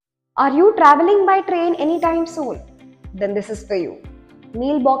Are you traveling by train anytime soon? Then this is for you.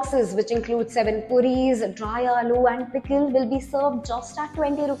 Meal boxes, which include 7 puris, dry aloo and pickle, will be served just at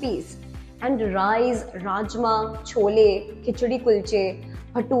 20 rupees. And rice, rajma, chole, khichdi kulche,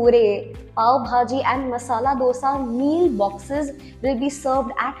 bhature, pav bhaji and masala dosa meal boxes will be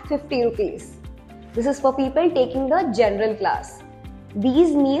served at 50 rupees. This is for people taking the general class.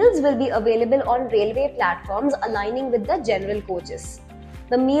 These meals will be available on railway platforms aligning with the general coaches.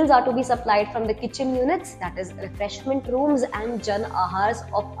 The meals are to be supplied from the kitchen units, that is refreshment rooms and Jan Ahars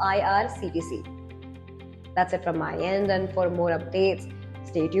of IRCTC. That's it from my end, and for more updates,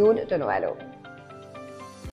 stay tuned to Novello.